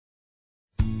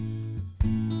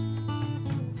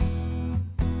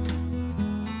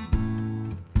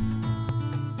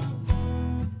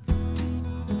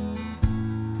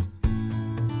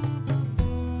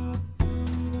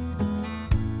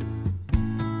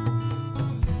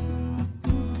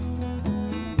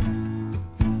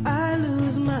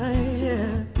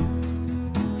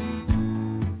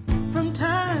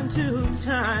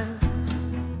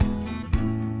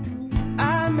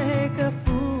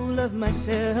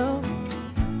myself.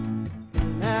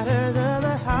 Matters of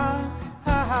the heart.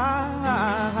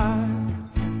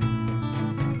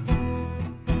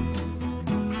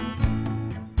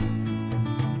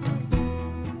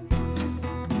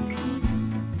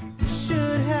 We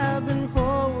should have been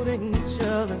holding each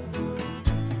other.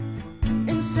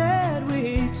 Instead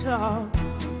we talk.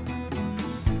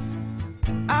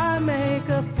 I make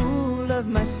a fool of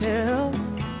myself.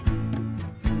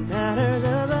 Matters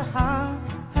of the heart.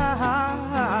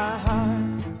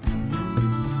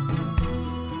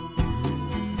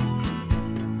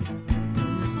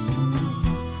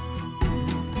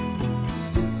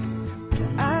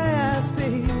 I asked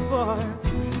before.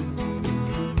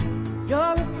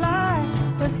 Your reply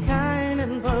was kind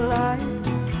and polite.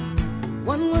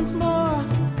 Once more,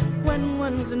 when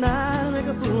one's denied, I make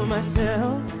a fool of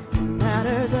myself.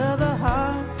 Matters of the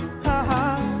heart.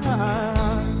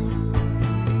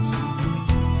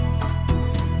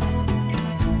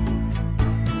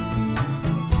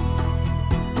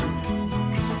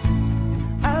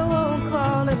 I won't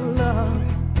call it love,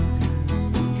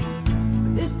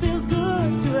 but it feels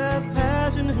good to have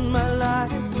passion in my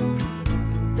life.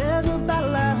 There's a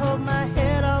battle I hold, my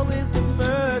head always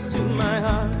defers to my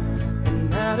heart. And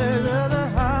matters of the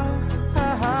heart.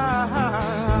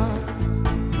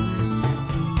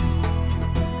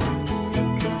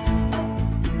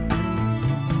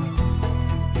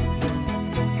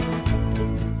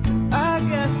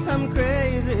 I'm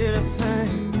crazy to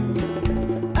think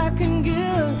I can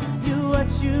give you what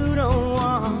you don't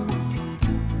want.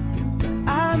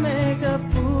 I make a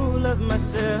fool of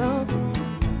myself.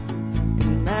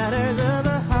 It matters of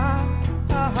the heart.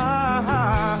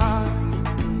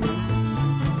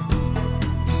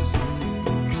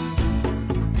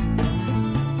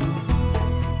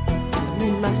 I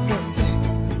made myself sick.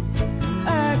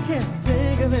 I can't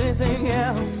think of anything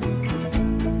else.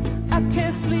 I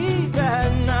can't sleep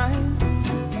at night.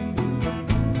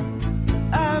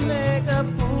 I make a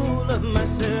fool of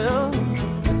myself.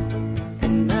 It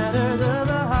matters of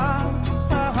the heart.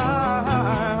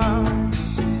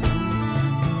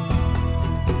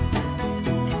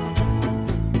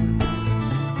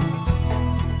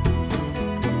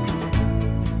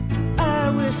 I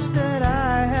wish that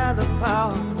I had the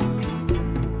power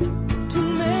to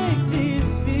make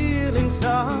these feelings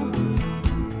stop.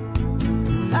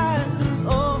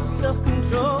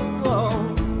 Self-control.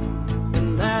 It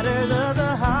matters of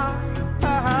the heart.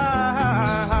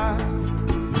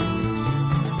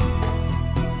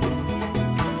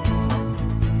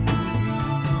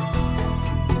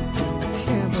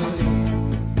 Can't believe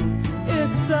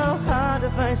it's so hard to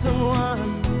find someone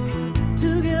to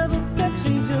give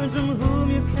affection to and from whom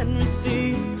you can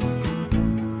receive.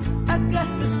 I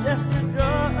guess it's just the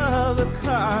draw of the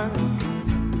cards.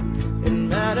 It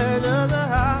matters of the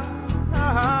heart.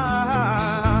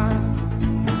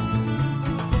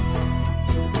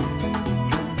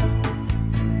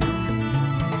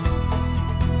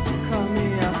 Call me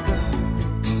out, girl.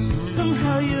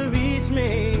 Somehow you reach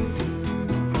me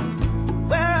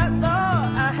where I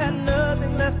thought I had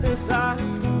nothing left inside.